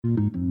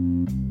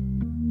And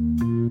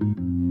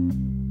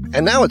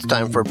now it's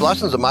time for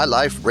Blossoms of My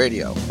Life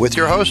Radio with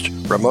your host,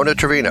 Ramona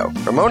Trevino.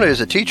 Ramona is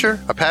a teacher,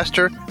 a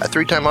pastor, a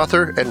 3-time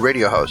author, and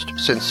radio host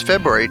since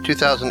February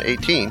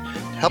 2018,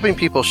 helping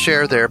people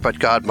share their But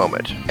God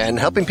moment and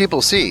helping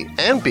people see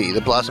and be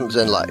the blossoms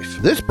in life.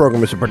 This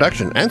program is a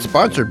production and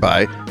sponsored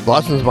by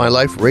Blossoms of My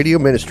Life Radio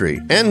Ministry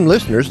and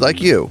listeners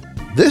like you.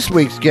 This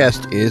week's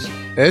guest is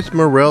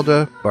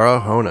Esmeralda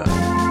Barahona.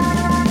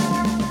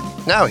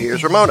 Now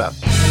here's Ramona.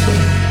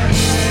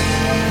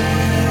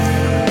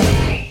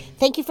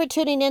 Thank you for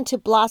tuning in to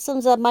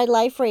Blossoms of My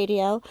Life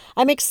Radio.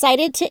 I'm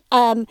excited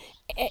to,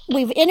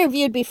 we've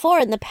interviewed before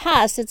in the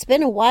past, it's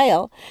been a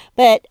while,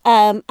 but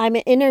I'm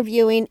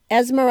interviewing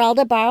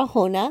Esmeralda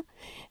Barahona.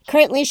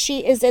 Currently,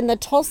 she is in the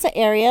Tulsa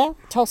area,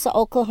 Tulsa,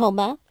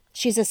 Oklahoma.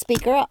 She's a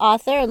speaker,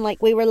 author, and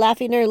like we were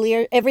laughing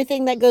earlier,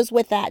 everything that goes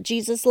with that,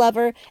 Jesus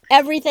lover,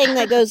 everything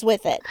that goes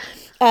with it.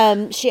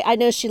 I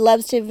know she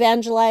loves to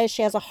evangelize.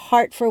 She has a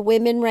heart for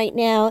women right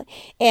now,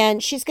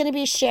 and she's going to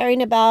be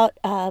sharing about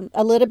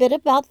a little bit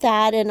about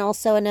that, and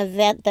also an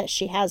event that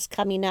she has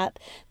coming up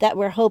that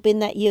we're hoping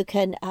that you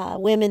can,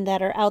 women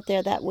that are out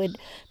there that would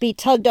be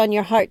tugged on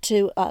your heart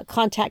to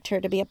contact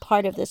her to be a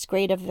part of this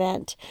great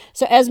event.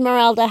 So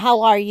Esmeralda, how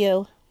are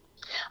you?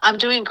 I'm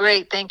doing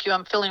great. Thank you.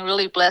 I'm feeling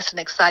really blessed and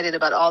excited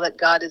about all that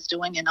God is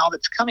doing and all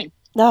that's coming.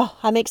 Oh,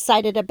 I'm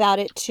excited about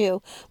it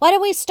too. Why don't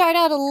we start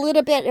out a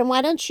little bit, and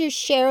why don't you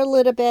share a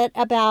little bit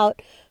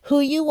about who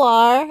you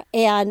are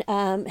and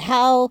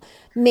how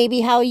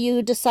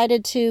you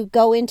decided to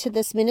go into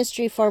this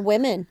ministry for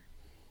women?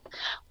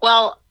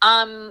 Well,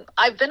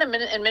 I've been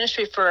in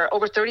ministry for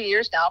over 30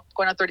 years now,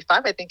 going on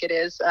 35, I think it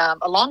is,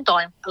 a long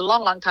time.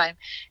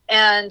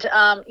 And,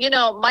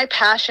 my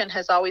passion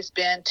has always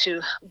been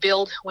to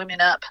build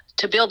women up,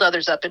 to build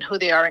others up in who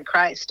they are in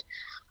Christ.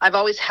 I've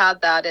always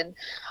had that. And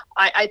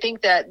I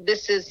think that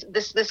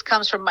this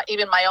comes from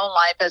even my own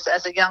life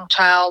as a young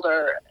child,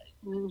 or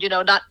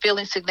not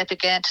feeling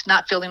significant,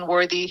 not feeling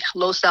worthy,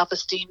 low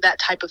self-esteem, that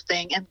type of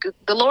thing. And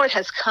the Lord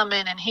has come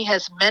in and he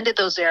has mended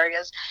those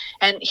areas.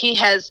 And he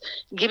has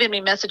given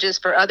me messages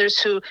for others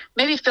who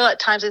maybe feel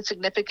at times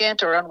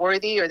insignificant or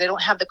unworthy, or they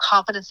don't have the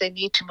confidence they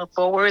need to move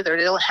forward, or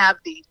they don't have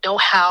the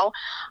know-how.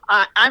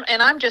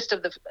 I'm just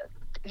of the,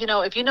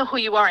 if you know who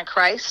you are in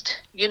Christ,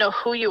 you know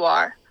who you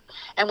are.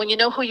 And when you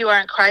know who you are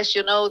in Christ,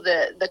 you know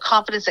the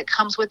confidence that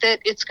comes with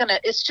it.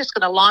 It's just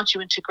gonna launch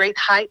you into great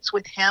heights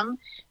with him.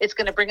 It's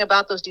gonna bring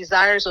about those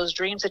desires, those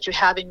dreams that you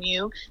have in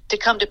you to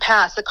come to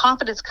pass. The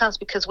confidence comes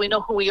because we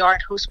know who we are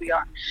and whose we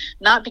are,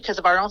 not because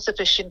of our own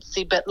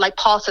sufficiency, but like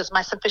Paul says,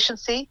 my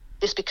sufficiency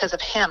is because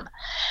of him.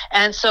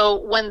 And so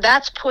when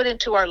that's put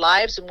into our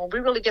lives, and when we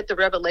really get the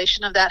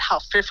revelation of that, how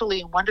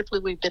fearfully and wonderfully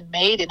we've been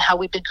made and how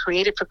we've been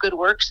created for good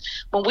works,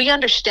 when we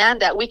understand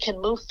that, we can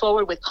move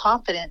forward with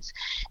confidence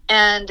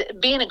and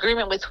be in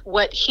agreement with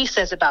what he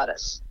says about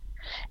us.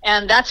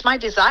 And that's my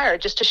desire,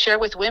 just to share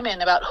with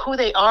women about who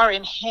they are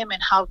in him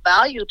and how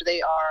valued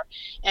they are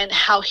and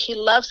how he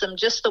loves them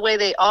just the way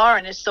they are.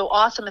 And it's so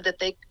awesome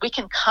that we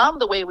can come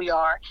the way we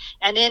are.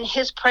 And in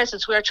his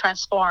presence, we are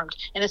transformed.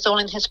 And it's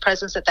only in his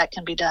presence that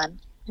can be done.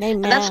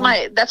 Amen.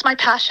 And that's my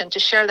passion, to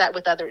share that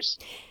with others.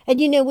 And,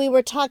 we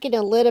were talking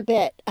a little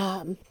bit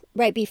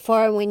right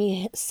before when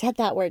you said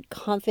that word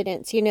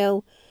confidence.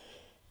 A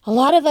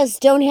lot of us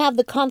don't have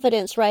the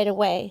confidence right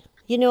away.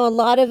 A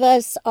lot of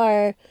us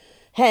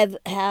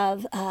have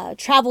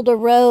traveled a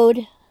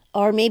road,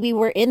 or maybe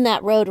we're in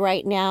that road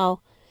right now,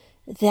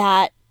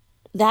 that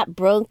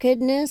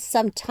brokenness,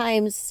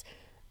 sometimes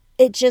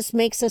it just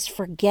makes us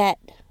forget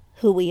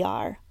who we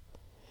are.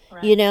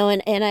 Right.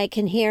 And I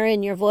can hear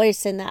in your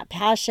voice and that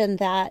passion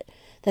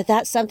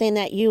that's something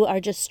that you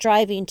are just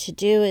striving to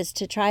do, is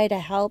to try to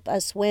help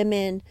us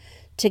women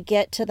to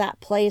get to that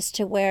place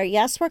to where,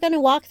 yes, we're going to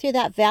walk through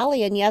that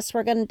valley, and yes,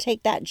 we're going to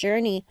take that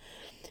journey.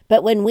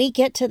 But when we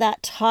get to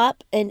that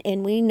top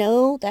and we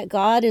know that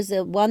God is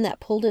the one that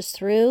pulled us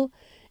through,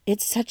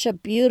 it's such a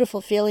beautiful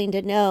feeling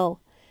to know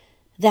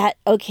that,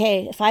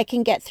 okay, if I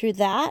can get through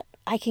that,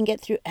 I can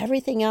get through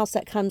everything else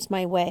that comes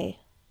my way.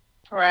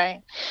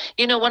 Right.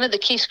 One of the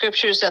key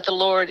scriptures that the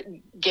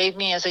Lord gave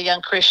me as a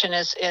young Christian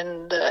is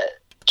in the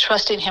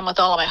trusting him with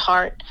all of my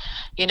heart,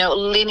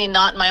 leaning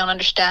not in my own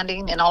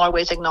understanding, in all our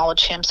ways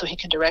acknowledge him so he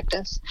can direct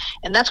us.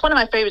 And that's one of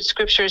my favorite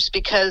scriptures,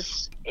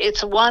 because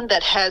it's one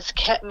that has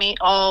kept me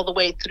all the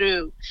way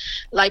through.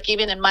 Like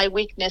even in my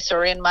weakness,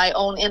 or in my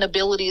own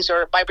inabilities,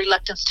 or my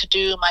reluctance to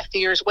do, my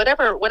fears,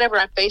 whatever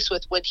I'm faced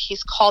with, when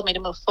he's called me to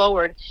move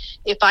forward,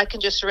 if I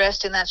can just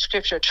rest in that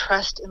scripture,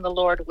 trust in the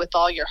Lord with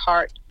all your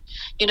heart.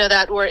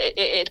 That word,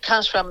 it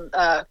comes from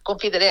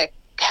confidere.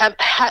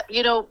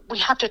 We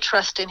have to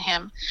trust in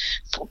him.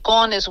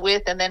 Con is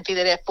with, and then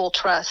fidere, full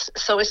trust.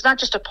 So it's not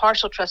just a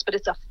partial trust, but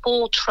it's a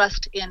full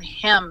trust in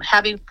him,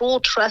 having full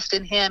trust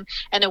in him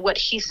and in what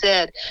he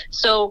said.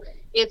 So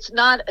it's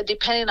not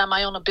depending on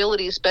my own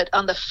abilities, but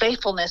on the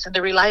faithfulness and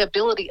the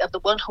reliability of the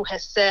one who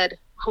has said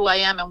who I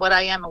am and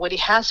what he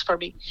has for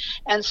me.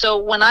 And so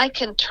when I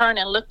can turn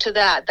and look to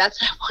that, that's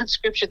that one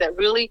scripture that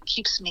really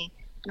keeps me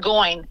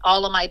going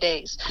all of my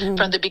days,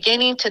 from the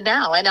beginning to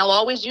now. And I'll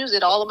always use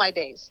it all of my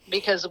days,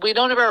 because we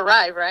don't ever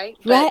arrive, right?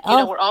 But,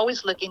 we're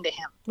always looking to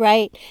him.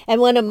 Right.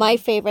 And one of my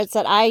favorites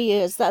that I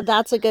use,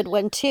 that's a good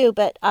one too,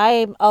 but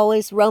I'm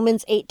always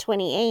Romans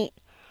 8:28.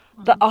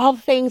 But all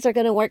things are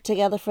going to work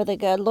together for the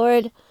good.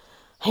 Lord,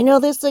 I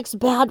know this looks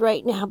bad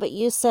right now, but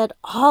you said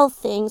all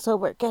things will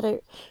work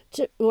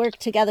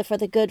together for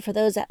the good for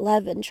those that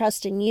love and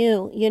trust in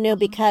you,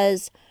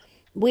 because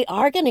we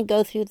are going to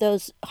go through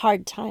those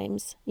hard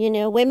times,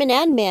 women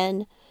and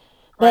men,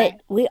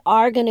 but we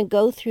are going to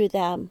go through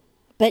them.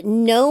 But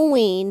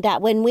knowing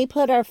that when we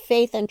put our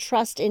faith and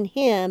trust in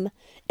him,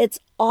 it's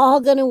all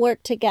going to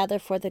work together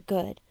for the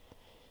good.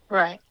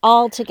 Right.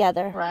 All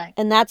together. Right.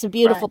 And that's a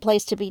beautiful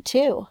place to be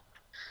too.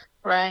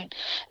 Right.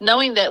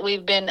 Knowing that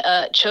we've been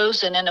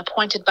chosen and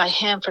appointed by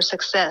him for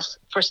success.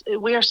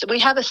 We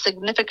have a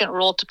significant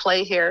role to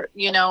play here,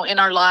 in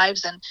our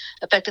lives and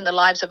affecting the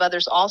lives of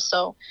others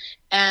also.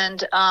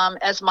 And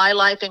as my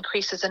life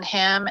increases in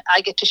him,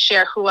 I get to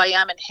share who I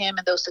am in him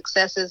and those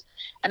successes.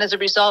 And as a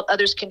result,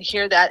 others can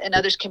hear that and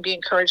others can be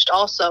encouraged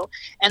also.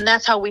 And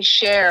that's how we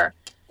share.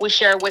 We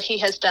share what he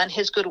has done,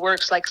 his good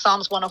works, like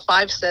Psalms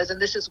 105 says,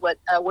 and this is what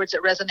words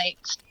that resonate.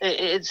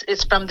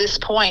 It's from this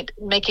point,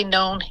 making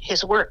known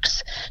his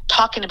works,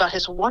 talking about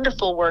his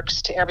wonderful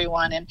works to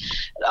everyone, and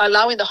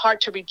allowing the heart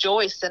to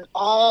rejoice. And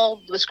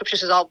all the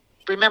scriptures is all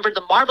remember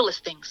the marvelous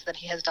things that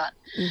he has done,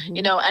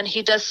 and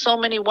he does so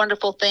many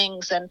wonderful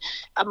things. And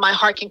my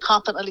heart can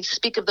confidently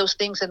speak of those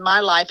things in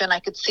my life, and I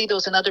could see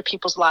those in other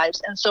people's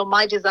lives. And so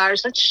my desire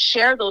is, let's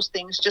share those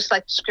things just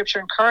like scripture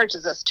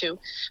encourages us to.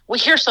 We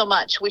hear so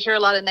much. We hear a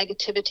lot of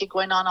negativity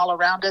going on all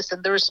around us,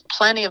 and there's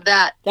plenty of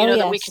that,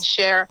 that we can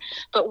share.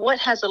 But what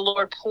has the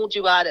Lord pulled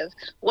you out of?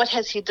 What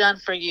has he done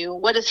for you?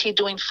 What is he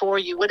doing for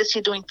you? What is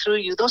he doing through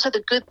you? Those are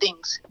the good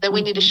things that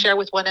we need to share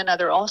with one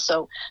another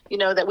also,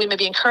 that we may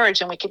be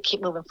encouraged and we could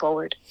keep moving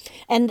forward.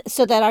 And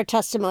so that our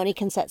testimony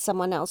can set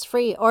someone else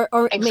free, or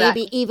Exactly.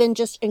 maybe even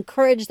just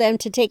encourage them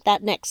to take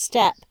that next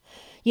step.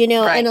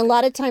 And a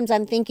lot of times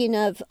I'm thinking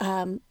of,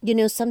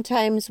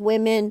 sometimes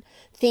women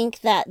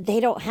think that they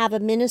don't have a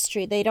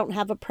ministry, they don't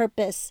have a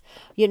purpose.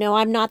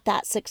 I'm not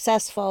that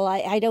successful.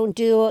 I don't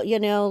do,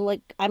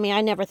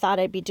 I never thought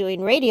I'd be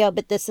doing radio,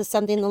 but this is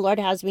something the Lord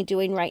has me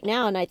doing right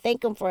now, and I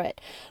thank him for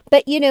it.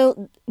 But,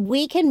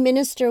 we can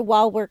minister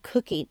while we're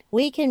cooking.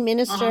 We can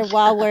minister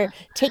while we're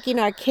taking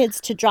our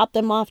kids to drop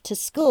them off to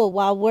school,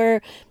 while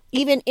we're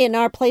even in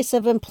our place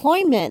of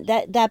employment,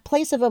 that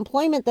place of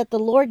employment that the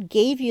Lord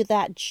gave you,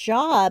 that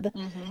job,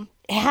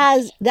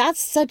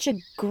 that's such a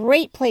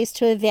great place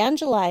to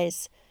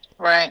evangelize.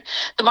 Right.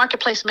 The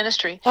marketplace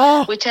ministry.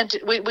 We tend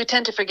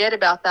to forget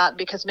about that,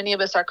 because many of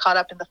us are caught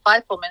up in the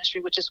fivefold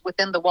ministry, which is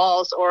within the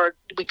walls, or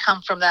we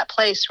come from that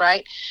place,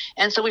 right?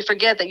 And so we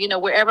forget that,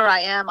 wherever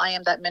I am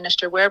that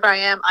minister. Wherever I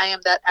am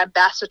that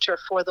ambassador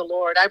for the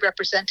Lord. I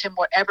represent him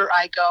wherever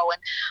I go,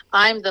 and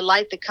I'm the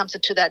light that comes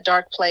into that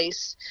dark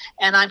place,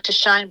 and I'm to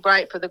shine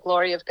bright for the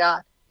glory of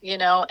God.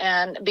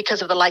 And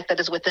because of the light that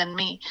is within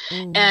me.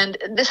 And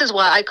this is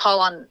why I call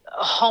on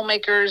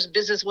homemakers,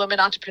 businesswomen,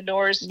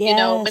 entrepreneurs,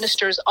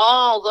 ministers,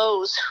 all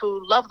those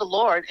who love the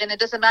Lord. And it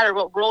doesn't matter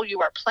what role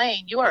you are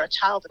playing, you are a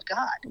child of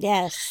God.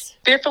 Yes.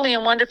 Fearfully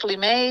and wonderfully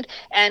made.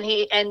 And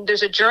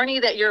there's a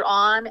journey that you're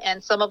on.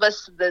 And some of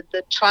us,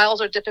 the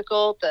trials are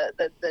difficult,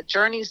 the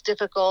journey's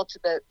difficult,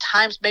 the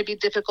times may be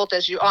difficult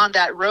as you're on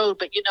that road,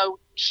 but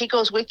he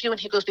goes with you and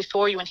he goes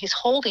before you and he's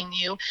holding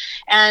you.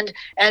 And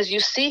as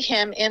you see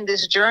him in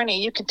this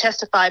journey, you can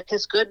testify of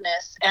his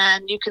goodness,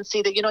 and you can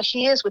see that,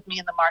 he is with me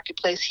in the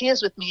marketplace. He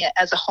is with me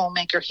as a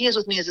homemaker. He is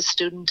with me as a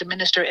student, a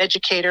minister,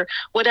 educator,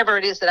 whatever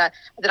it is that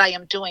I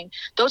am doing.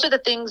 Those are the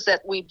things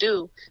that we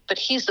do, but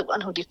he's the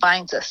one who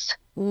defines us,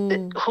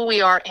 who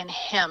we are in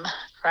him,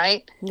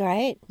 right?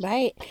 Right.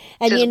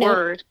 And it's his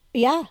word.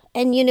 Yeah.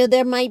 And,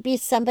 there might be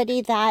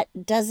somebody that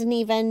doesn't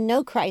even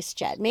know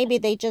Christ yet. Maybe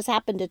they just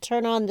happen to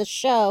turn on the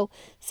show,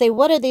 say,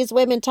 what are these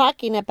women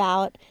talking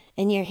about?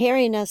 And you're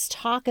hearing us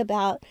talk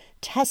about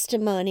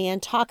testimony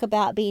and talk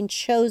about being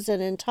chosen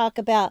and talk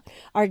about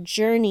our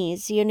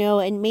journeys,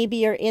 and maybe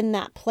you're in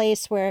that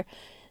place where,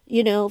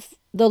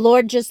 the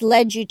Lord just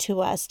led you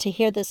to us to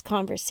hear this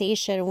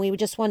conversation. And we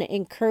just want to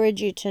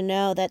encourage you to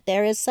know that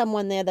there is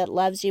someone there that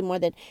loves you more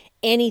than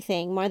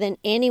anything, more than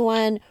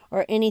anyone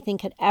or anything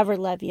could ever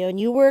love you. And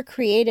you were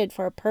created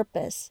for a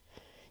purpose.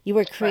 You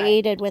were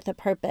created with a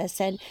purpose,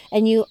 and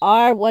you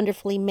are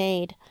wonderfully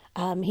made.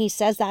 He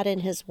says that in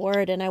his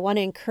word. And I want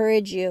to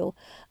encourage you,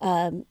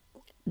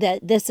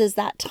 that this is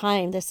that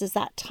time. This is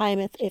that time,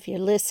 if you're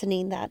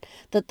listening, that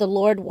the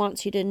Lord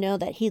wants you to know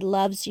that he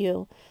loves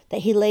you, that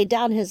he laid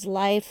down his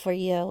life for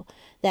you,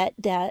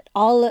 that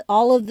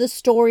all of the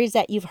stories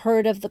that you've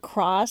heard of the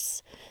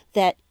cross,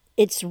 that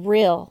it's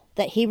real,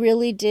 that he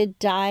really did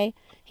die.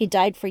 He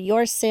died for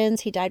your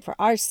sins. He died for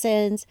our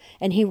sins.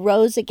 And he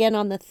rose again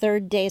on the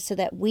third day so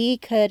that we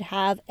could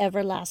have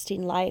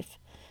everlasting life.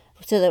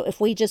 So that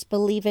if we just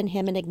believe in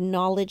him and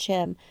acknowledge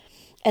him,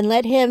 and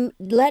let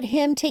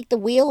him take the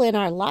wheel in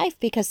our life,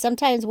 because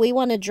sometimes we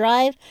want to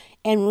drive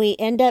and we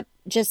end up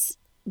just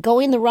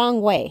going the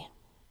wrong way.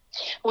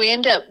 We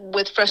end up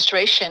with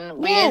frustration.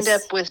 We end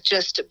up with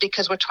just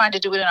because we're trying to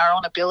do it in our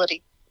own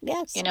ability.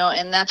 Yes.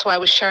 And that's why I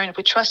was sharing, if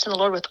we trust in the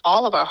Lord with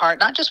all of our heart,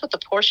 not just with the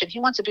portion, he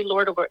wants to be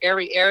Lord over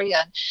every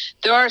area.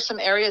 There are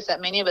some areas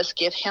that many of us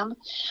give him,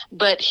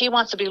 but he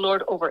wants to be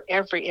Lord over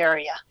every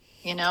area,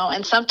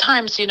 and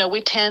sometimes,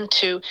 we tend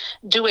to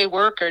do a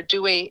work or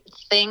do a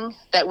thing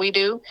that we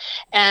do,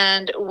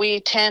 and we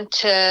tend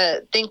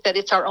to think that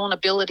it's our own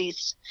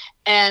abilities,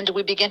 and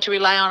we begin to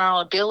rely on our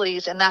own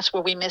abilities, and that's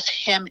where we miss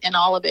him in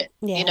all of it,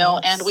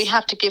 and we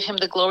have to give him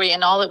the glory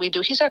in all that we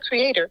do. He's our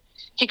creator.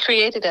 He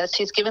created us.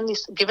 He's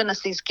given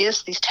us these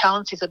gifts, these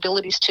talents, these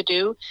abilities to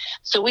do.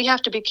 So we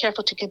have to be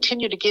careful to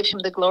continue to give him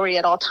the glory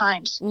at all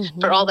times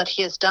for all that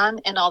he has done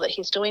and all that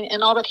he's doing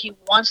and all that he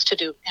wants to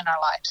do in our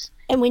lives.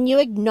 And when you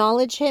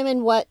acknowledge him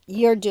in what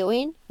you're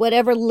doing,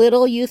 whatever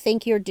little you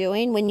think you're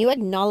doing, when you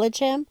acknowledge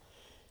him,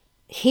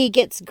 he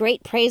gets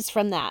great praise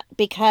from that,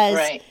 because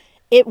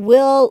it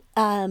will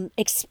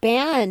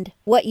expand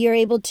what you're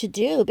able to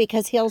do,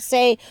 because he'll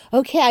say,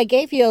 okay, I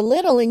gave you a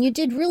little and you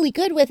did really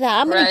good with that.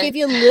 I'm going to give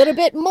you a little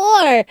bit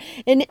more.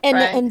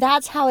 And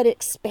that's how it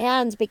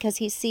expands, because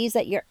he sees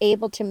that you're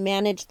able to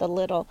manage the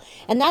little.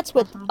 And that's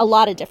with a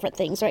lot of different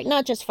things, right?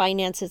 Not just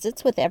finances.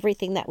 It's with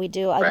everything that we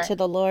do unto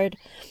the Lord.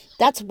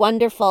 That's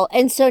wonderful.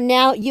 And so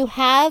now you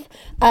have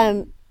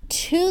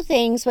two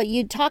things, but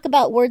you talk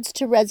about Words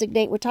to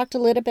Resonate. We talked a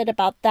little bit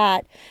about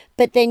that,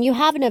 but then you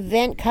have an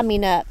event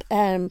coming up.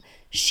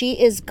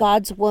 She is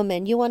God's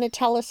Woman. You want to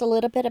tell us a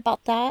little bit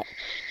about that?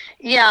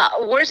 Yeah,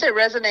 Words to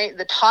Resonate,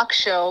 the talk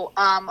show.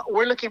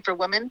 We're looking for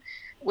women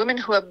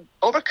who have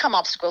overcome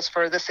obstacles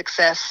for the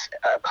success,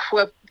 who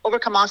have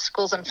overcome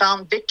obstacles and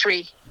found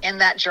victory in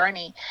that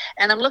journey.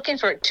 And I'm looking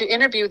to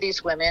interview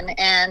these women,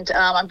 and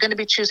I'm going to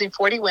be choosing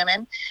 40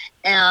 women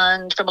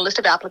and from a list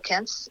of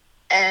applicants.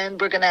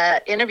 And we're going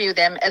to interview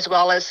them, as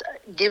well as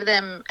give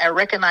them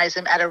recognize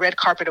them at a red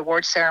carpet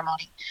award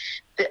ceremony.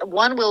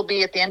 One will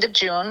be at the end of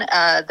June.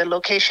 The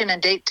location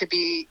and date to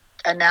be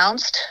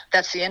announced.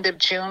 That's the end of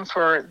June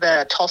for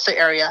the Tulsa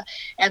area.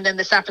 And then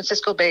the San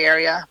Francisco Bay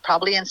Area,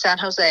 probably in San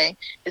Jose,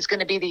 is going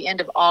to be the end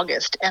of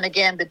August. And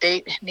again, the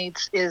date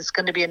is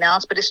going to be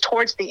announced, but it's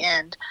towards the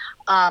end.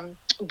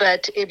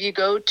 But if you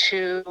go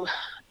to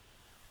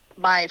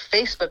my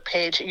Facebook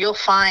page, you'll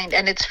find,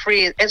 and it's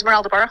free,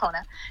 Esmeralda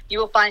Barahona, you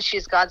will find She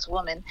is God's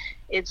Woman.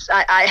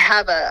 I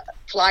have a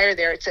flyer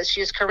there. It says,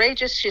 she is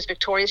courageous, she is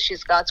victorious, she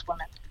is God's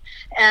woman.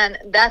 And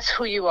that's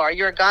who you are.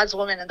 You're a God's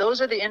woman. And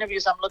those are the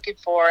interviews I'm looking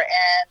for.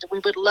 And we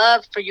would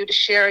love for you to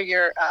share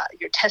your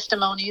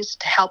testimonies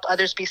to help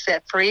others be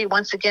set free.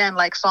 Once again,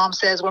 like Psalm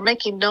says, we're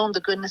making known the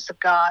goodness of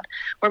God.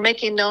 We're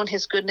making known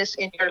his goodness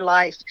in your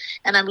life.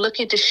 And I'm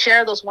looking to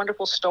share those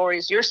wonderful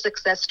stories, your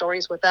success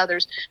stories, with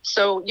others.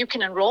 So you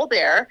can enroll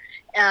there.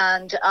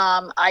 And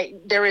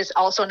there is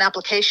also an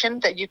application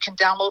that you can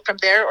download from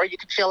there, or you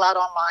can fill out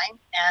online.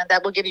 And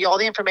that will give you all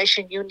the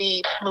information you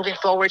need moving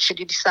forward should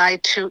you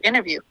decide to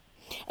interview.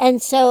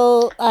 And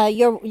so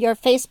your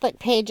Facebook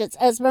page, it's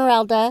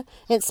Esmeralda.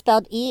 It's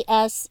spelled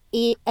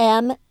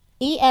Esmeralda.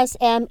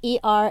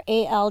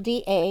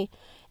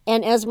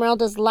 And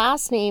Esmeralda's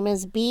last name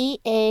is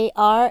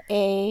Barahona.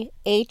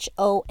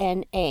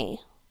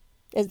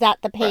 Is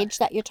that the page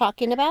that you're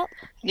talking about?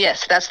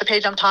 Yes, that's the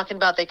page I'm talking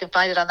about. They can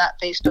find it on that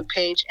Facebook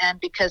page. And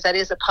because that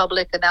is a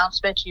public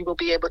announcement, you will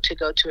be able to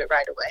go to it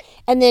right away.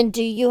 And then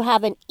do you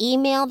have an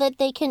email that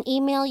they can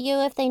email you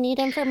if they need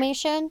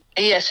information?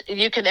 Yes,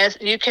 you can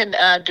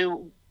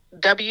do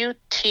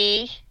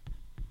WT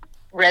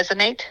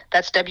Resonate.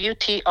 That's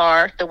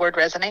WTR, the word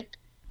resonate.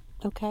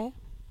 Okay.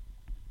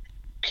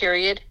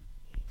 Period.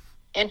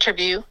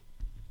 Interview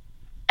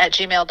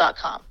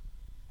 @gmail.com.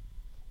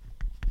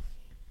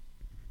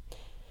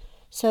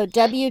 So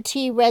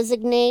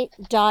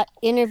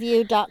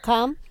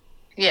wtresonate.interview.com?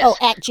 Yes. Oh,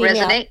 at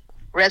Gmail.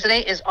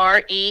 Resonate is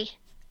RESONATE.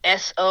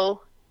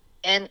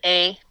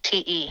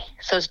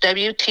 So it's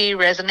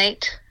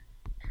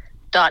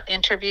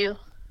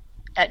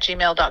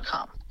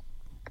wtresonate.interview@gmail.com.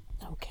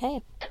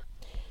 Okay.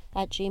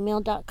 At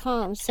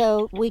gmail.com.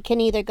 So we can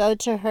either go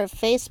to her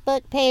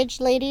Facebook page,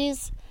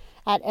 ladies,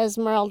 at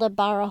Esmeralda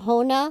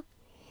Barahona,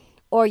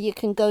 or you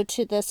can go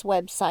to this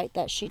website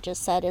that she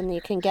just said, and you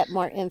can get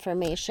more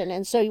information.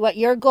 And so what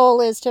your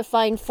goal is to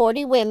find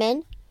 40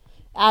 women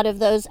out of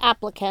those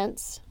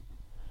applicants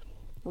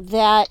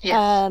that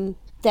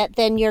that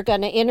then you're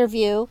going to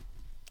interview,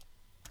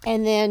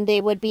 and then they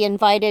would be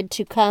invited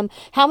to come.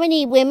 How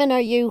many women are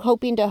you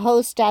hoping to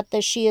host at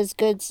the She is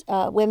God's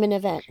Women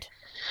event?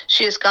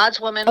 She is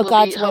God's Woman. Oh,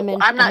 God's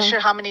Women. I'm not sure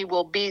how many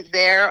will be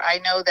there. I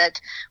know that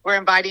we're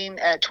inviting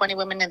 20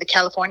 women in the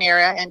California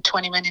area and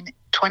 20 women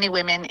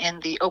in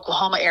the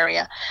Oklahoma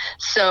area.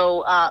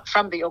 So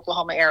from the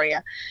Oklahoma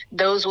area,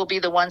 those will be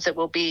the ones that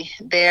will be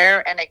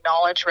there and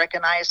acknowledged,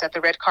 recognized at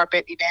the red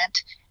carpet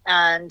event.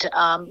 And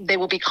they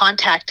will be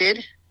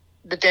contacted.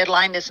 The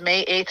deadline is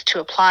May 8th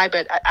to apply,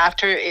 but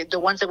after the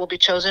ones that will be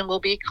chosen will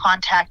be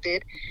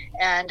contacted,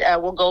 and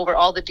we'll go over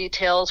all the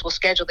details. We'll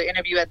schedule the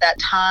interview at that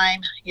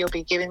time. You'll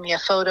be giving me a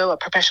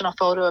professional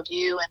photo of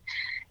you,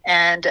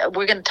 And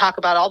we're going to talk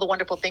about all the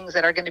wonderful things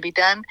that are going to be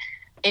done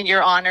in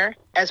your honor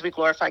as we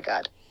glorify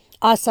God.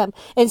 Awesome.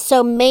 And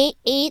so May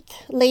 8th,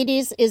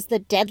 ladies, is the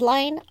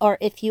deadline. Or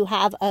if you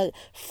have a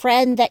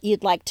friend that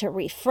you'd like to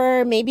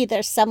refer, maybe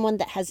there's someone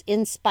that has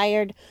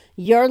inspired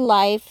your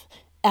life,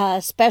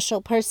 a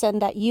special person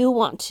that you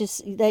want to,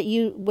 that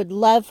you would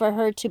love for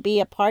her to be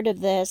a part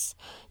of this,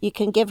 you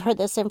can give her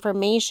this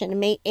information.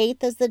 May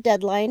 8th is the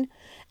deadline.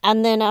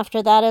 And then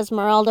after that,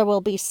 Esmeralda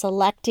will be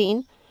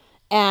selecting,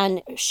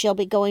 and she'll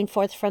be going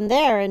forth from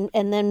there, and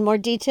then more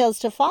details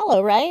to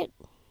follow, right?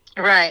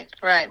 Right.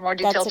 More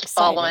details to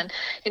follow. And,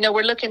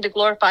 we're looking to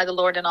glorify the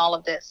Lord in all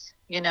of this,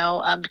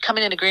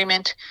 coming in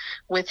agreement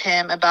with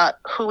him about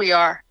who we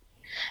are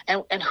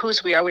and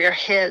whose we are. We are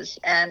his,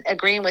 and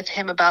agreeing with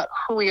him about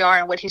who we are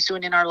and what he's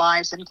doing in our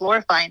lives, and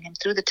glorifying him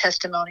through the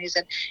testimonies.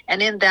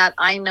 And in that,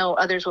 I know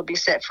others will be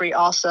set free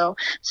also.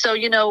 So,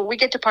 we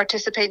get to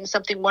participate in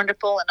something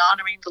wonderful and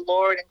honoring the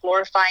Lord and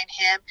glorifying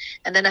him.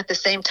 And then at the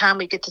same time,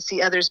 we get to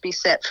see others be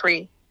set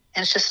free.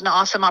 And it's just an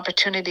awesome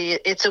opportunity.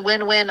 It's a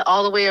win-win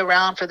all the way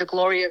around for the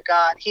glory of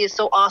God. He is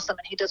so awesome,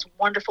 and he does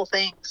wonderful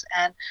things.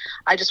 And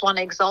I just want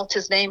to exalt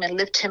his name and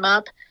lift him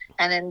up.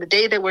 And in the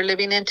day that we're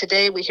living in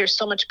today, we hear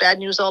so much bad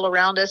news all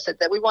around us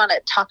that we want to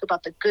talk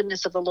about the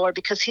goodness of the Lord,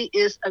 because he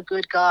is a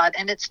good God.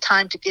 And it's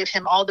time to give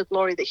him all the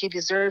glory that he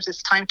deserves.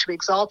 It's time to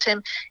exalt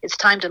him. It's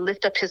time to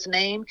lift up his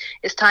name.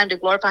 It's time to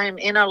glorify him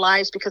in our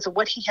lives because of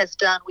what he has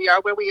done. We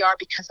are where we are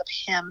because of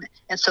him.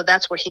 And so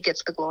that's where he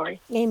gets the glory.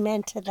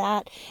 Amen to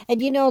that.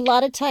 And, a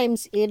lot of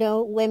times,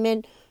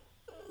 women,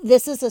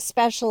 this is a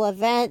special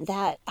event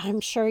that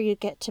I'm sure you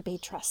get to be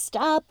dressed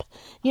up.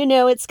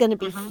 It's going to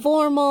be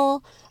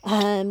formal,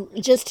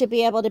 just to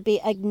be able to be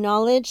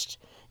acknowledged.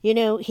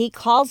 He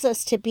calls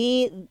us to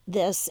be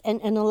this, and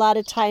a lot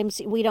of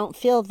times we don't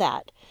feel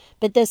that.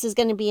 But this is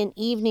going to be an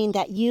evening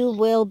that you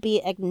will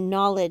be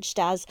acknowledged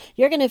as.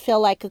 You're going to feel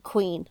like a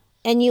queen.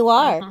 And you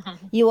are.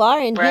 You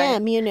are in Right.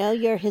 him,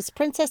 you're his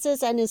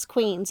princesses and his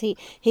queens.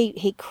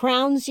 He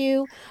crowns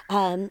you.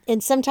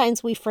 And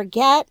sometimes we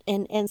forget,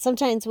 and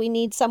sometimes we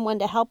need someone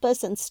to help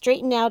us and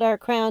straighten out our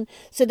crown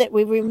so that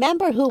we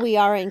remember who we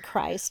are in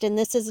Christ. And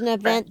this is an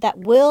event that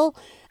will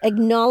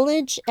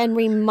acknowledge and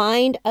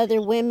remind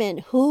other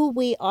women who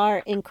we are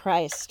in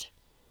Christ.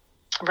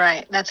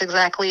 Right. That's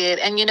exactly it.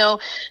 And,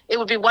 it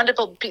would be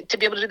wonderful to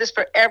be able to do this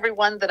for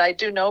everyone that I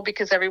do know,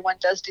 because everyone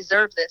does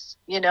deserve this.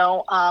 We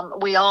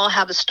all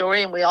have a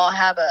story, and we all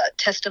have a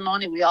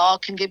testimony. We all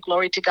can give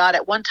glory to God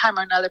at one time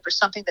or another for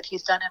something that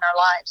he's done in our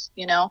lives.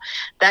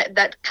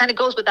 That kind of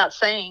goes without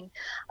saying.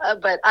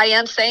 But I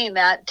am saying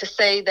that to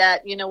say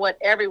that,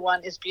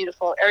 everyone is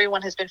beautiful.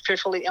 Everyone has been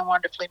fearfully and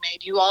wonderfully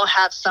made. You all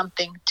have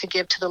something to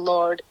give to the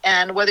Lord.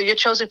 And whether you're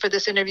chosen for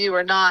this interview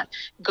or not,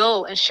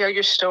 go and share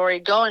your story.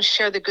 Go and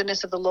share the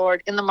goodness of the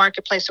Lord in the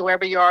marketplace, or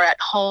wherever you are, at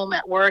home,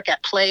 at work,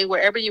 at play,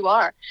 wherever you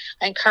are.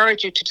 I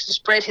encourage you to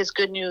spread his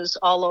good news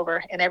all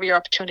over in every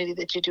opportunity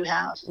that you do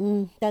have.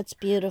 That's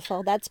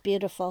beautiful. That's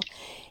beautiful.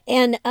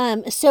 And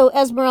so,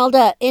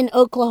 Esmeralda, in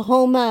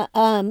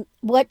Oklahoma,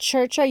 what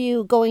church are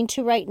you going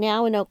to right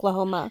now in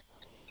Oklahoma?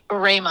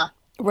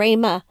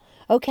 Rhema.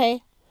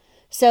 Okay.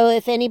 So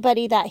if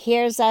anybody that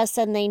hears us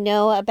and they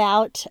know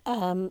about,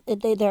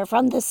 they're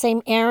from the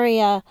same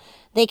area,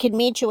 they could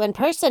meet you in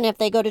person if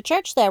they go to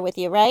church there with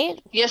you,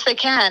 right? Yes, they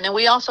can. And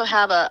we also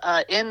have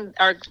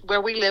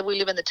where we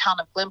live in the town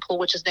of Glenpool,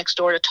 which is next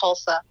door to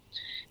Tulsa.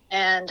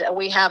 And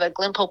we have a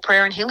Glenpool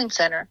Prayer and Healing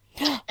Center.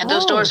 And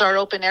those doors are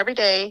open every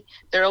day.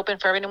 They're open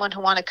for anyone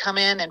who want to come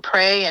in and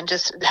pray and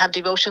just have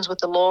devotions with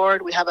the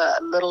Lord. We have a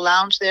little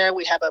lounge there.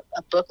 We have a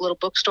little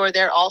bookstore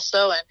there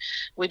also. And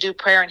we do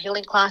prayer and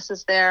healing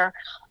classes there.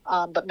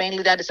 But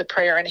mainly that is a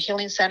prayer and a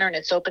healing center, and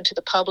it's open to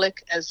the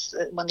public. As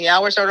when the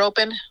hours are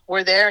open,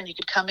 we're there, and you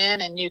can come in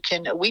and you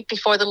can weep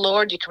before the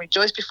Lord. You can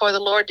rejoice before the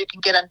Lord. You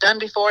can get undone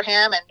before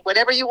him, and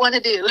whatever you want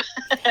to do.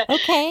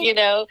 Okay.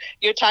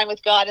 Your time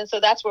with God. And so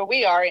that's where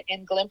we are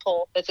in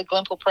Glenpool. It's a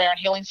Glenpool Prayer and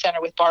Healing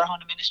Center with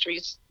Barahona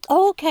Ministries.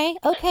 Oh,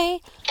 okay.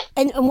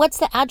 And what's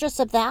the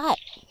address of that?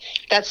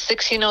 That's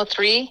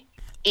 1603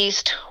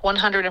 East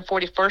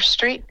 141st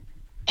Street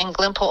in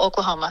Glenpool,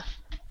 Oklahoma.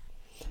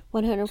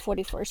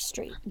 141st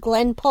Street.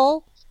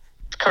 Glenpool?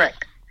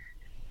 Correct.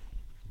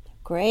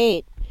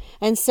 Great.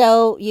 And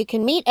so you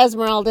can meet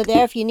Esmeralda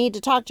there if you need to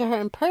talk to her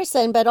in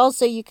person, but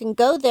also you can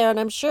go there, and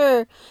I'm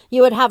sure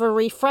you would have a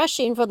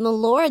refreshing from the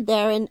Lord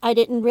there. And I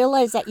didn't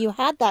realize that you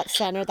had that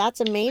center. That's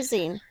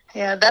amazing.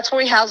 Yeah, that's where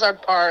we house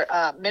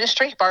our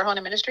ministry,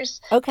 Barahona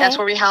Ministries. Okay. That's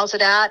where we house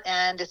it at,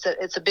 and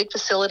it's a big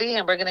facility,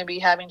 and we're going to be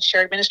having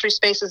shared ministry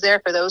spaces there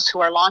for those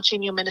who are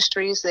launching new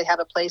ministries. They have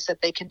a place that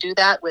they can do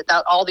that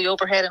without all the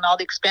overhead and all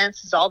the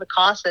expenses, all the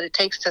costs that it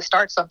takes to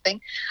start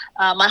something.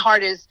 My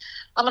heart is,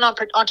 I'm an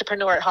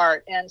entrepreneur at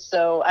heart, and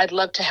so I'd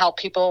love to help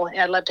people.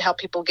 I'd love to help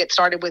people get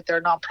started with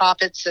their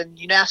nonprofits, and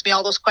ask me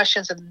all those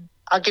questions, and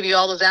I'll give you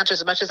all those answers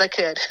as much as I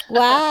could.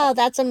 Wow,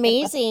 that's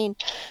amazing.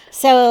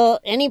 So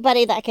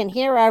anybody that can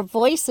hear our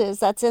voices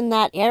that's in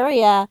that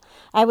area,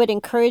 I would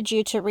encourage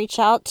you to reach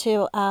out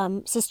to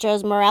Sister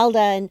Esmeralda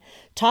and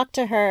talk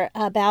to her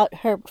about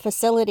her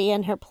facility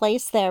and her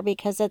place there,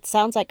 because it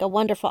sounds like a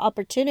wonderful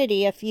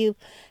opportunity. If you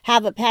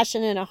have a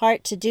passion and a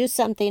heart to do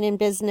something in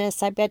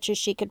business, I bet you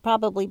she could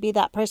probably be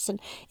that person.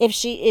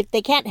 If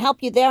they can't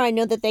help you there, I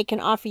know that they can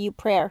offer you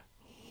prayer.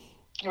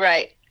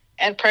 Right.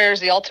 And prayer is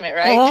the ultimate,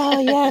 right?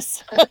 Oh,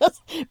 yes.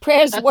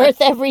 Prayer's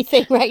worth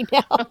everything right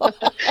now.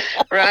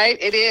 Right?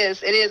 It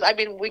is. It is. I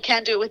mean, we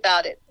can't do it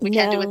without it. We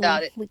can't do it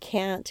without it. We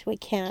can't. We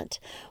can't.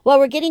 Well,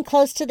 we're getting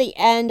close to the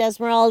end,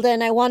 Esmeralda,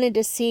 and I wanted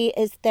to see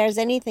if there's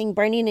anything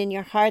burning in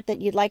your heart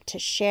that you'd like to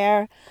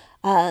share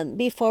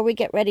before we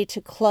get ready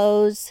to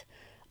close.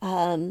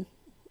 I'm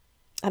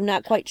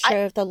not quite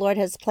sure if the Lord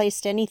has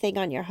placed anything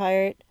on your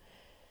heart.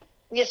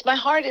 Yes, my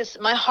heart,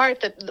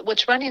 that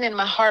what's running in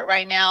my heart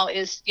right now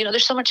is,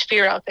 there's so much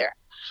fear out there.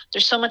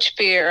 There's so much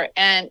fear,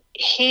 and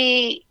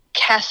he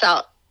casts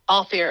out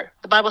all fear.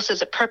 The Bible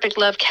says that perfect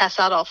love casts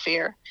out all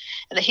fear,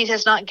 and that he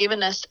has not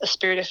given us a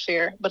spirit of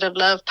fear, but of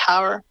love,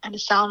 power, and a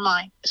sound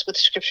mind, is what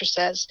the scripture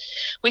says.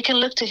 We can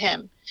look to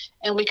him,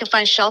 and we can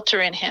find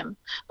shelter in him.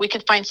 We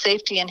can find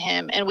safety in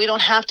him, and we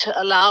don't have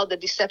to allow the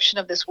deception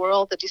of this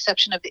world, the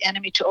deception of the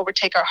enemy, to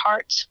overtake our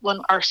hearts when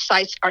our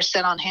sights are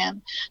set on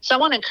him. So I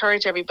want to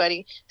encourage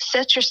everybody,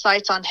 set your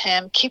sights on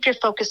him, keep your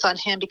focus on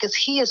him, because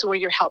he is where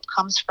your help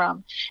comes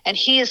from, and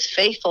he is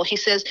faithful. He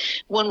says,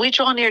 when we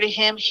draw near to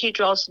him, he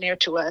draws near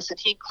to us, and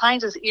he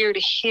inclines his ear to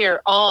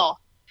hear all.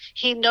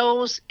 He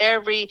knows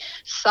every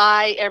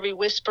sigh, every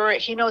whisper.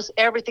 He knows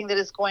everything that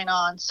is going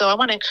on. So I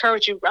want to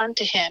encourage you, run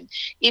to him,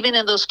 even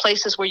in those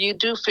places where you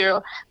do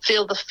feel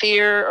the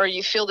fear or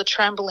you feel the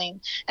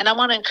trembling. And I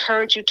want to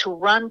encourage you to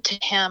run to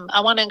him. I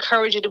want to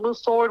encourage you to move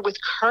forward with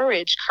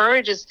courage.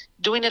 Courage is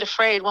doing it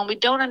afraid. When we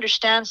don't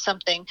understand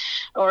something,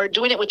 or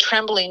doing it with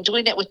trembling,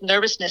 doing it with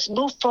nervousness,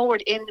 move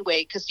forward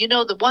anyway. Because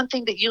the one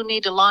thing that you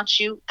need to launch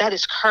you, that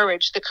is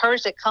courage. The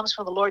courage that comes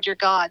from the Lord your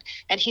God.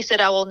 And he said,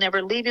 I will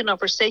never leave you nor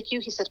forsake you.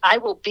 He said, I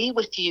will be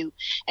with you.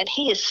 And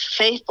he is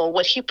faithful.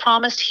 What he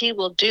promised, he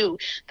will do.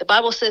 The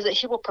Bible says that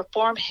he will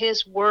perform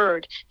his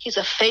word. He's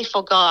a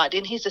faithful God,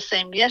 and he's the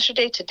same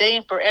yesterday, today,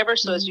 and forever.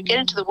 So as you get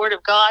into the word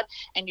of God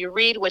and you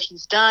read what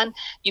he's done,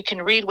 you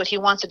can read what he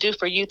wants to do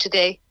for you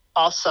today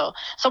also.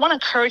 So I want to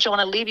encourage you, I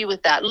want to leave you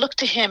with that. Look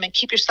to him and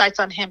keep your sights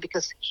on him,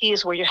 because he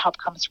is where your help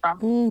comes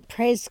from.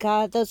 Praise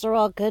God. Those are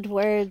all good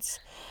words.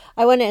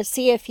 I want to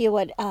see if you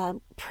would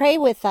pray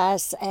with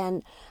us.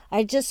 And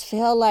I just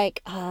feel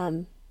like,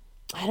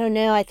 I don't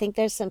know, I think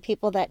there's some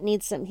people that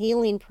need some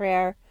healing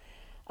prayer.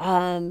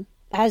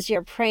 As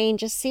you're praying,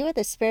 just see where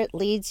the Spirit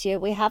leads you.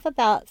 We have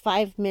about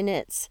 5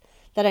 minutes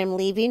that I'm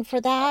leaving for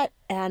that.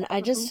 And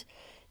I just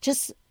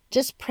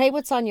pray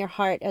what's on your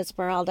heart,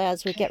 Esmeralda,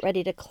 as we get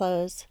ready to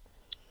close.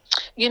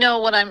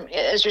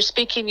 As you're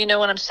speaking,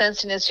 what I'm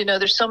sensing is,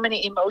 there's so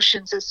many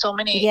emotions and so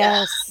many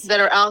that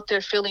are out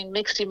there feeling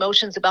mixed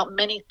emotions about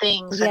many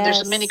things. Yes. And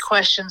there's many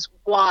questions,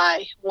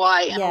 why,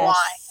 and why.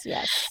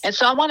 Yes. And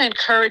so I want to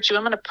encourage you.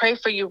 I'm going to pray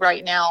for you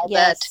right now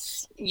that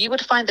you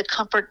would find the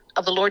comfort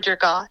of the Lord your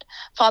God.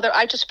 Father,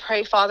 I just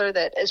pray, Father,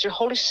 that as your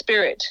Holy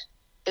Spirit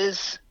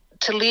is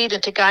to lead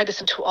and to guide us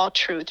into all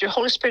truth. Your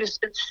Holy Spirit has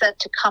been sent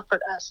to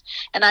comfort us.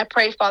 And I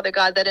pray, Father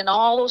God, that in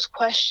all those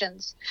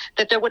questions,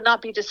 that there would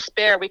not be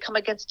despair. We come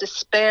against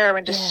despair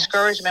and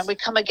discouragement. We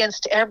come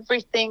against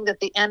everything that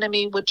the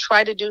enemy would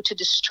try to do to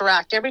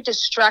distract. Every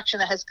distraction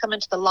that has come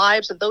into the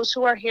lives of those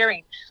who are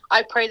hearing,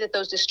 I pray that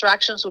those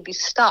distractions would be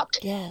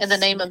stopped in the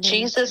name of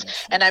Jesus.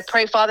 And I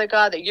pray, Father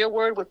God, that your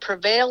word would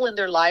prevail in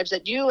their lives,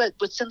 that you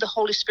would send the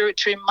Holy Spirit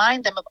to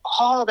remind them of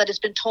all that has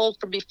been told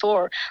from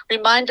before.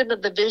 Remind them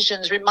of the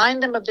visions. Remind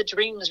them of the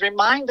dreams.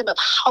 Remind them of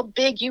how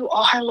big you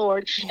are,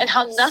 Lord, and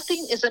how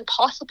nothing is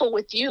impossible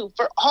with you.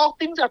 For all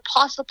things are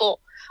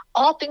possible.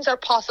 All things are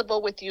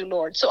possible with you,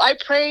 Lord. So I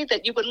pray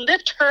that you would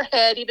lift her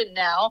head even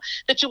now,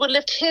 that you would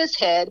lift his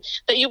head,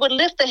 that you would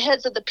lift the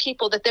heads of the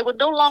people, that they would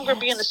no longer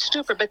be in a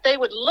stupor, but they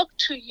would look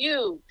to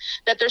you,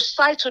 that their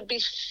sights would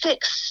be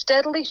fixed,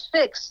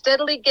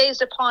 steadily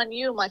gazed upon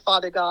you, my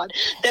Father God,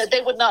 that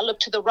they would not look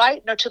to the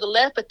right nor to the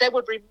left, but they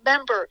would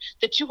remember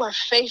that you are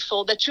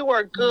faithful, that you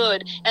are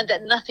good, and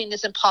that nothing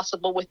is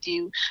impossible with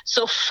you.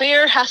 So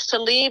fear has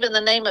to leave in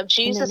the name of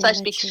Jesus. I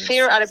speak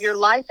fear out of your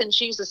life in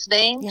Jesus'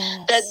 name,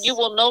 that you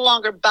will no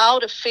longer bow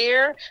to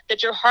fear,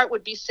 that your heart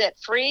would be set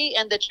free,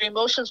 and that your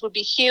emotions would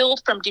be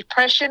healed from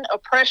depression,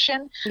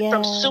 oppression,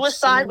 from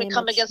suicide. We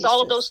come against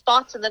all of those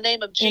thoughts in the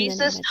name of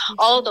Jesus,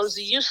 all of those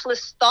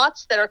useless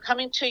thoughts that are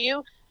coming to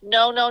you.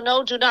 No,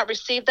 do not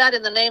receive that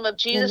in the name of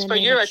Jesus, for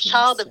you're a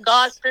child of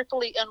God,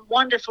 fearfully and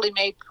wonderfully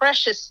made.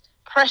 Precious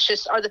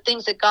are the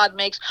things that God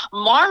makes.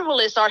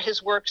 Marvelous are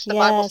his works, the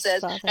Bible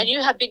says. Father. And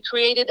you have been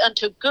created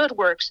unto good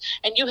works.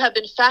 And you have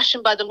been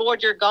fashioned by the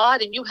Lord your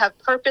God. And you have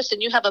purpose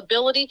and you have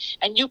ability.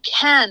 And you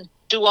can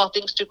do all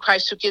things through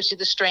Christ who gives you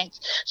the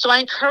strength. So I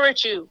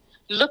encourage you.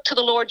 Look to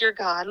the Lord your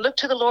God. Look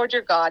to the Lord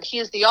your God. He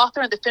is the author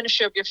and the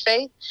finisher of your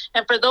faith.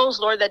 And for those,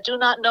 Lord, that do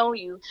not know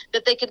you,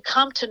 that they could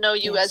come to know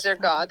you as their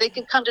God. They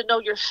could come to know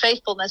your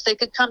faithfulness. They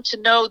could come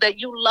to know that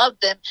you love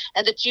them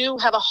and that you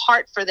have a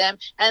heart for them,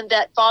 and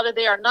that, Father,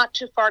 they are not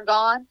too far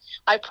gone.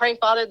 I pray,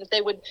 Father, that they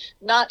would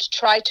not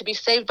try to be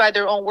saved by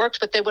their own works,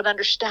 but they would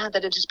understand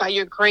that it is by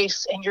your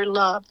grace and your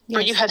love.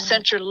 For you have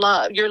sent your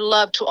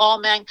love to all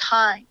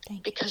mankind,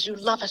 because you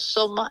love us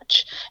so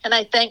much. And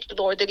I thank you,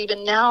 Lord, that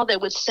even now they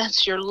would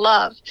sense your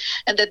love,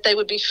 and that they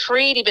would be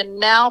freed even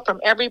now from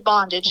every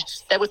bondage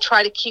that would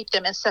try to keep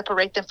them and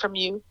separate them from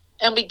you.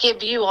 And we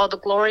give you all the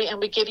glory, and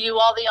we give you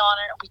all the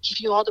honor, and we give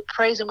you all the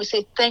praise, and we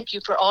say thank you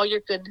for all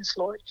your goodness,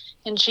 Lord.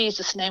 In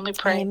Jesus' name we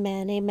pray.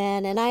 Amen,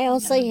 amen. And I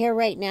also hear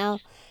right now,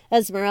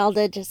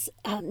 Esmeralda, just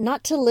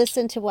not to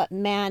listen to what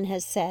man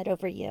has said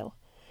over you.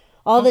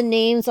 All the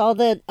names, all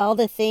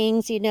the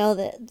things,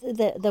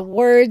 the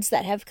words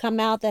that have come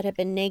out that have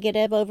been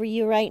negative over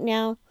you right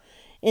now.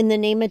 In the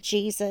name of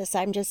Jesus,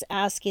 I'm just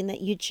asking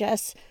that you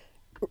just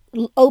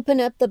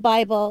open up the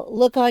Bible,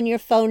 look on your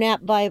phone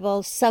app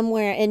Bible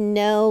somewhere, and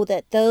know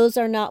that those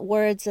are not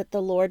words that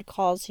the Lord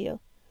calls you.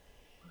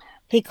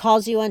 He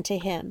calls you unto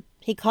him.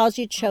 He calls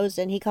you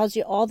chosen. He calls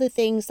you all the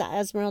things that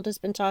Esmeralda's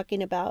been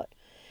talking about.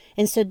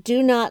 And so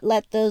do not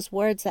let those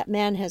words that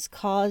man has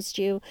caused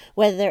you,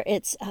 whether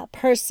it's a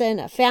person,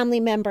 a family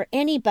member,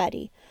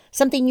 anybody,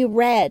 something you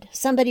read,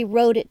 somebody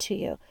wrote it to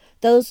you,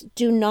 those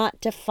do not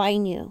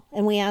define you.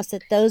 And we ask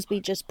that those be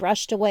just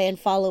brushed away and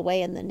fall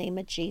away in the name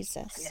of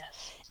Jesus. Yes.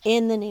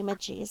 In the name of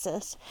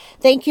Jesus.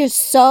 Thank you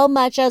so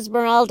much,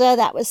 Esmeralda.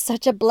 That was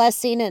such a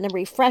blessing and a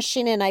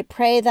refreshing. And I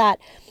pray that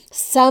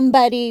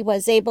somebody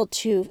was able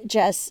to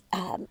just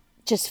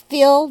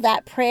feel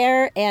that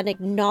prayer and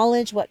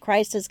acknowledge what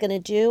Christ is going to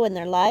do in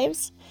their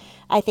lives.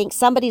 I think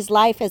somebody's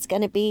life is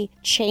going to be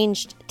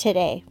changed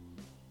today.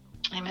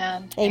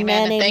 Amen.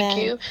 Amen. And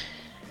thank you.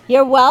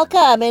 You're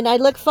welcome. And I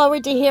look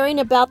forward to hearing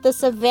about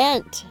this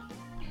event.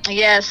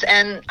 Yes,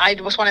 and I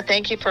just want to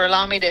thank you for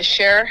allowing me to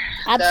share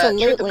the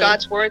truth of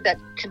God's word that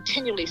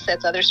continually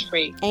sets others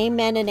free.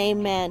 Amen and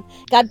amen.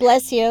 God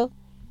bless you.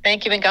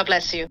 Thank you, and God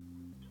bless you.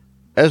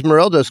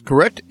 Esmeralda's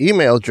correct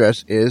email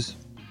address is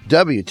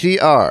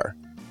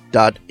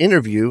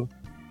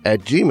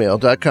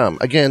wtr.interview@gmail.com.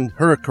 Again,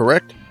 her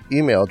correct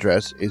email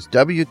address is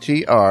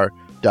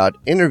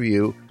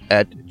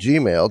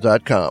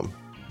wtr.interview@gmail.com.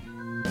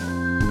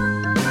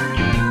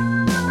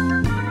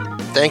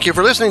 Thank you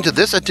for listening to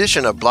this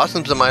edition of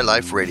Blossoms of My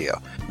Life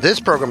Radio. This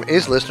program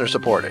is listener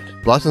supported.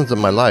 Blossoms of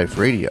My Life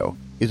Radio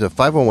is a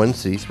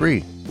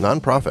 501c3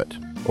 nonprofit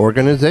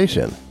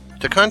organization.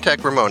 To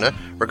contact Ramona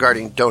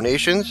regarding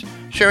donations,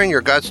 sharing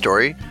your God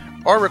story,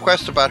 or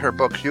requests about her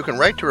books, you can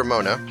write to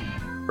Ramona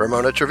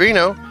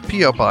Trevino,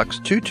 P.O. Box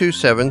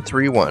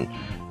 22731,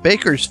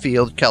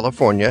 Bakersfield,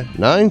 California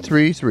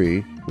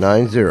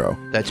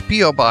 93390. That's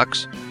P.O.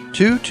 Box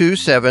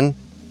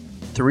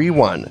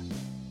 22731,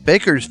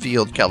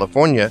 Bakersfield,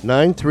 California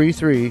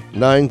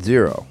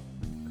 93390.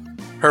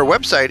 Her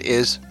website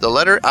is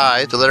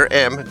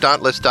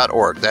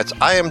m.dauntless.org. That's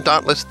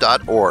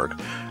iamdauntless.org.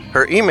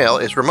 Her email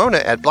is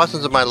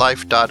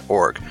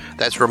ramona@blossomsofmylife.org.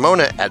 That's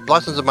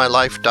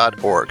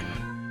ramona@blossomsofmylife.org.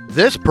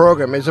 This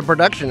program is a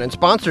production and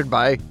sponsored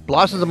by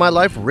Blossoms of My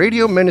Life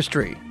Radio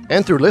Ministry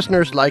and through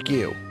listeners like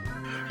you.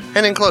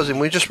 And in closing,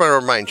 we just want to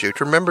remind you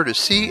to remember to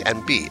see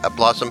and be a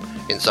blossom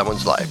in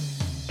someone's life.